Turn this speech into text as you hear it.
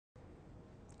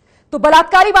तो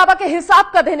बलात्कारी बाबा के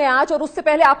हिसाब का दिन है आज, और उससे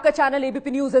पहले आपका चैनल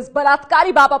एबीपी न्यूज इस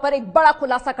बलात्कारी बाबा पर एक बड़ा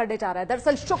खुलासा करने जा रहा है।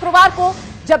 दरअसल शुक्रवार को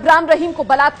जब राम रहीम को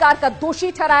बलात्कार का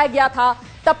दोषी ठहराया गया था,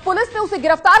 तब पुलिस ने उसे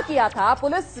गिरफ्तार किया था।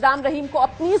 पुलिस राम रहीम को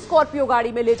अपनी स्कॉर्पियो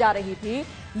गाड़ी में ले जा रही थी,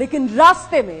 लेकिन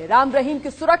रास्ते में राम रहीम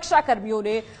के सुरक्षा कर्मियों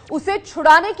ने उसे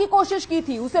छुड़ाने की कोशिश की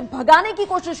थी, उसे भगाने की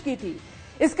कोशिश की थी।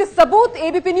 इसके सबूत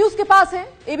एबीपी न्यूज के पास है।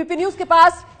 एबीपी न्यूज के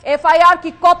पास एफआईआर की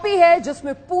कॉपी है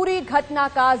जिसमें पूरी घटना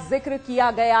का जिक्र किया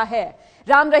गया है।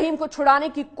 राम रहीम को छुड़ाने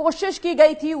की कोशिश की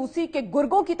गई थी, उसी के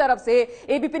गुर्गों की तरफ से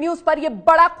एबीपी न्यूज पर यह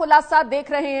बड़ा खुलासा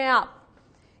देख रहे हैं आप।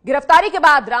 गिरफ्तारी के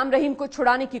बाद राम रहीम को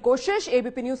छुड़ाने की कोशिश,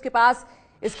 एबीपी न्यूज के पास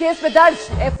इस केस में दर्ज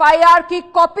एफआईआर की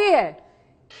कॉपी है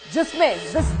जिसमें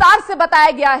विस्तार से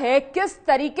बताया गया है किस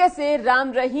तरीके से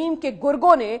राम रहीम के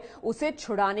गुर्गों ने उसे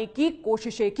छुड़ाने की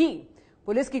कोशिशें की।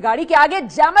 पुलिस की गाड़ी के आगे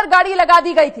जैमर गाड़ी लगा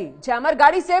दी गई थी। जैमर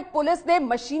गाड़ी से पुलिस ने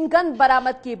मशीन गन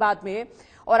बरामद की बाद में,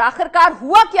 और आखिरकार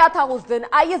हुआ क्या था उस दिन,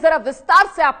 आइए जरा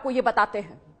विस्तार से आपको यह बताते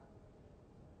हैं।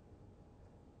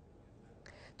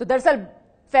 तो दरअसल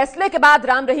फैसले के बाद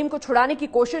राम रहीम को छुड़ाने की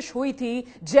कोशिश हुई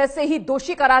थी। जैसे ही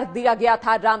दोषी करार दिया गया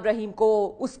था राम रहीम को,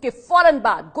 उसके फौरन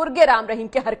बाद गुर्गे राम रहीम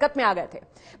के हरकत में आ गए थे।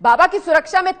 बाबा की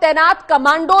सुरक्षा में तैनात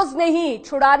कमांडोज ने ही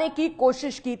छुड़ाने की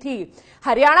कोशिश की थी।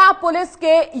 हरियाणा पुलिस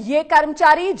के ये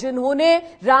कर्मचारी जिन्होंने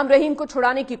राम रहीम को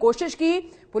छुड़ाने की कोशिश की,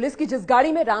 पुलिस की जिस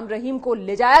गाड़ी में राम रहीम को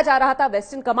ले जाया जा रहा था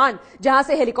वेस्टर्न कमांड, जहां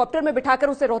से हेलीकॉप्टर में बिठाकर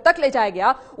उसे रोहतक ले जाया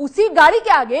गया, उसी गाड़ी के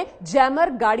आगे जैमर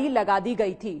गाड़ी लगा दी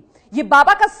गई थी। यह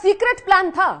बाबा का सीक्रेट प्लान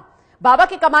था। बाबा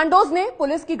के कमांडोज ने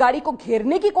पुलिस की गाड़ी को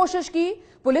घेरने की कोशिश की,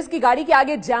 पुलिस की गाड़ी के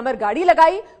आगे जैमर गाड़ी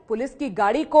लगाई, पुलिस की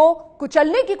गाड़ी को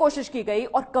कुचलने की कोशिश की गई,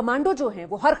 और कमांडो जो हैं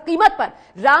वो हर कीमत पर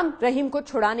राम रहीम को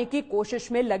छुड़ाने की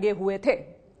कोशिश में लगे हुए थे।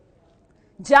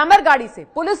 जैमर गाड़ी से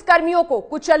पुलिस कर्मियों को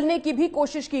कुचलने की भी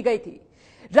कोशिश की गई थी।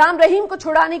 राम रहीम को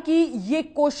छुड़ाने की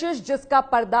यह कोशिश जिसका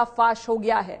पर्दाफाश हो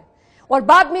गया है, और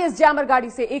बाद में इस जैमर गाड़ी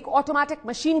से एक ऑटोमेटिक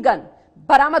मशीन गन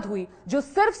बरामद हुई जो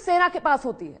सिर्फ सेना के पास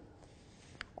होती है।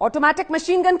 ऑटोमेटिक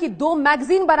मशीन गन की 2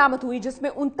 मैगजीन बरामद हुई जिसमें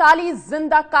 39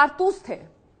 जिंदा कारतूस थे,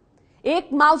 एक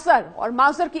माउसर, और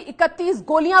माउसर की 31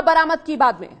 गोलियां बरामद की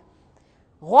बाद में।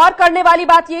 गौर करने वाली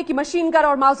बात यह कि मशीन गन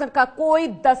और माउसर का कोई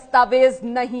दस्तावेज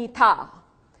नहीं था।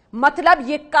 मतलब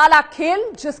यह काला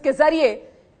खेल जिसके जरिए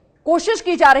कोशिश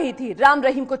की जा रही थी राम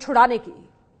रहीम को छुड़ाने की।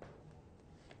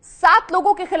 7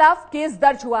 लोगों के खिलाफ केस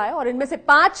दर्ज हुआ है, और इनमें से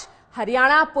 5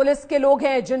 हरियाणा पुलिस के लोग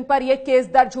हैं जिन पर यह केस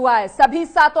दर्ज हुआ है। सभी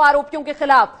 7 आरोपियों के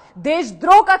खिलाफ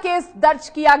देशद्रोह का केस दर्ज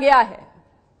किया गया है।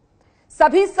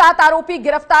 सभी 7 आरोपी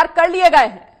गिरफ्तार कर लिए गए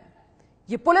हैं।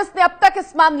 यह पुलिस ने अब तक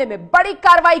इस मामले में बड़ी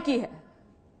कार्रवाई की है।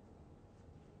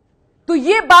 तो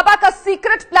यह बाबा का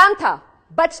सीक्रेट प्लान था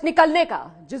बच निकलने का।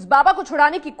 जिस बाबा को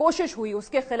छुड़ाने की कोशिश हुई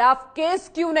उसके खिलाफ केस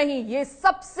क्यों नहीं, यह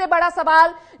सबसे बड़ा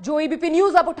सवाल जो एबीपी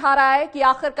न्यूज अब उठा रहा है कि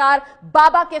आखिरकार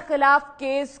बाबा के खिलाफ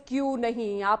केस क्यों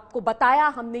नहीं। आपको बताया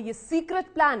हमने ये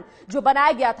सीक्रेट प्लान जो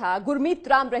बनाया गया था गुरमीत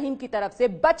राम रहीम की तरफ से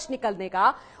बच निकलने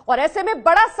का, और ऐसे में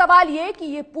बड़ा सवाल यह कि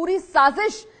यह पूरी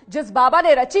साजिश जिस बाबा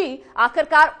ने रची,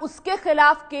 आखिरकार उसके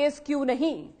खिलाफ केस क्यों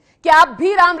नहीं। क्या अब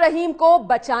भी राम रहीम को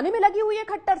बचाने में लगी हुई है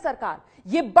खट्टर सरकार?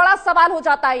 यह बड़ा सवाल हो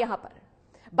जाता है। यहां पर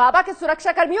बाबा के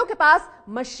सुरक्षा कर्मियों के पास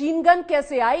मशीन गन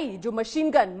कैसे आई? जो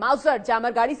मशीन गन माउसर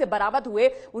जैमर गाड़ी से बरामद हुए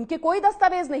उनके कोई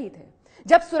दस्तावेज नहीं थे।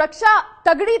 जब सुरक्षा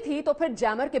तगड़ी थी तो फिर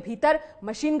जैमर के भीतर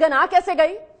मशीन गन आ कैसे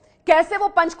गई? कैसे वो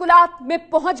पंचकुला में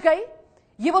पहुंच गई?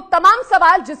 ये वो तमाम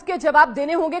सवाल जिसके जवाब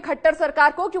देने होंगे खट्टर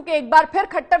सरकार को, क्योंकि एक बार फिर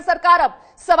खट्टर सरकार अब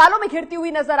सवालों में घिरती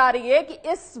हुई नजर आ रही है कि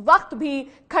इस वक्त भी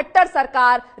खट्टर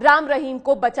सरकार राम रहीम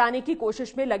को बचाने की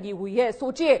कोशिश में लगी हुई है।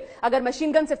 सोचिए, अगर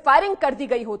मशीन गन से फायरिंग कर दी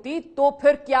गई होती तो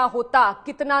फिर क्या होता,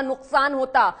 कितना नुकसान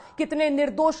होता, कितने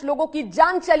निर्दोष लोगों की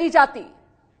जान चली जाती।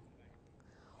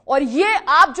 और ये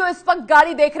आप जो इस वक्त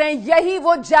गाड़ी देख रहे हैं, यही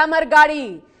वो जैमर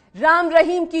गाड़ी, राम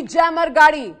रहीम की जैमर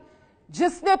गाड़ी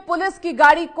जिसने पुलिस की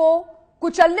गाड़ी को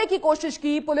कुचलने की कोशिश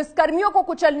की, पुलिस कर्मियों को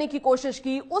कुचलने की कोशिश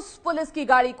की, उस पुलिस की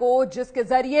गाड़ी को जिसके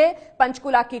जरिए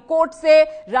पंचकुला की कोर्ट से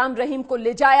राम रहीम को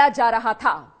ले जाया जा रहा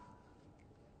था।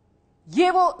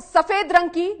 यह वो सफेद रंग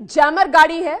की जैमर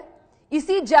गाड़ी है।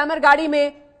 इसी जैमर गाड़ी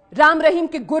में राम रहीम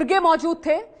के गुर्गे मौजूद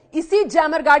थे। इसी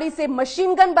जैमर गाड़ी से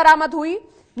मशीन गन बरामद हुई।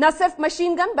 न सिर्फ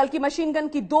मशीन गन बल्कि मशीन गन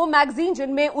की 2 मैगजीन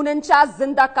जिनमें 49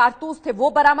 जिंदा कारतूस थे वो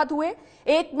बरामद हुए।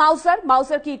 एक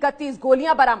माउसर की 31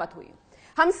 गोलियां बरामद हुई।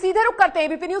 हम सीधे रुक करते हैं।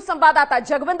 एबीपी न्यूज संवाददाता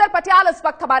जगविंदर पटियाल इस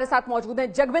वक्त हमारे साथ मौजूद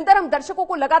हैं। जगविंदर, हम दर्शकों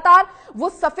को लगातार वो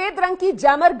सफेद रंग की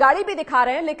जैमर गाड़ी भी दिखा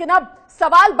रहे हैं, लेकिन अब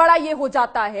सवाल बड़ा ये हो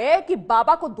जाता है कि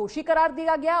बाबा को दोषी करार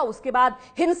दिया गया, उसके बाद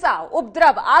हिंसा,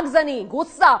 उपद्रव, आगजनी,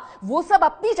 गुस्सा, वो सब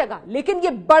अपनी जगह, लेकिन ये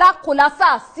बड़ा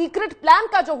खुलासा सीक्रेट प्लान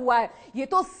का जो हुआ है, ये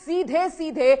तो सीधे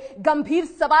सीधे गंभीर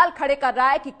सवाल खड़े कर रहा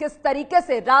है कि किस तरीके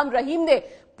से राम रहीम ने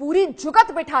पूरी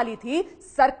जुगत बिठा ली थी,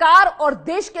 सरकार और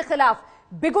देश के खिलाफ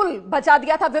बिगुल बजा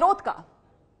दिया था विरोध का।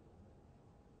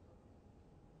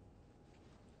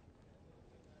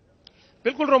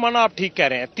 बिल्कुल रोमाना, आप ठीक कह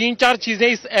रहे हैं। 3-4 चीजें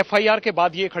इस एफआईआर के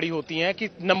बाद ये खड़ी होती हैं कि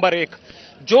नंबर 1,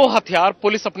 जो हथियार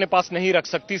पुलिस अपने पास नहीं रख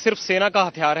सकती, सिर्फ सेना का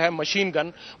हथियार है मशीन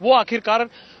गन, वो आखिरकार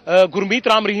गुरमीत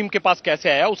राम रहीम के पास कैसे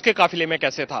आया, उसके काफिले में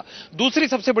कैसे था। दूसरी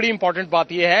सबसे बड़ी इंपॉर्टेंट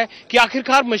बात यह है कि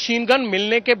आखिरकार मशीन गन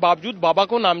मिलने के बावजूद बाबा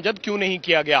को नामजद क्यों नहीं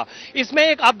किया गया। इसमें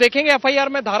एक आप देखेंगे एफआईआर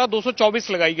में धारा 224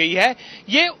 लगाई गई है।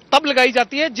 ये तब लगाई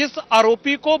जाती है जिस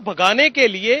आरोपी को भगाने के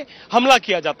लिए हमला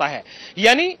किया जाता है।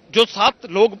 यानी जो 7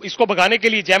 लोग इसको भगाने के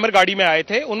लिए जैमर गाड़ी में आए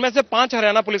थे, उनमें से 5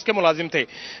 हरियाणा पुलिस के मुलाजिम थे,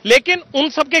 लेकिन उन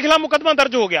सबके खिलाफ मुकदमा दर्ज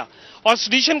हो गया और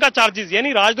सेडिशन का चार्जेस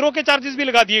यानी राजद्रोह के चार्जेस भी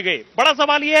लगा दिए गए। बड़ा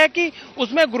सवाल यह है कि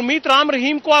उसमें गुरमीत राम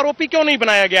रहीम को आरोपी क्यों नहीं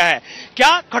बनाया गया है। क्या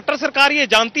खट्टर सरकार ये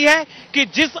जानती है कि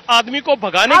जिस आदमी को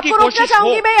भगाने की कोशिश हो।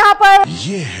 मैं यहाँ पर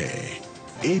ये है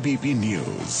एबीपी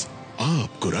न्यूज,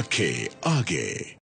 आपको रखे आगे।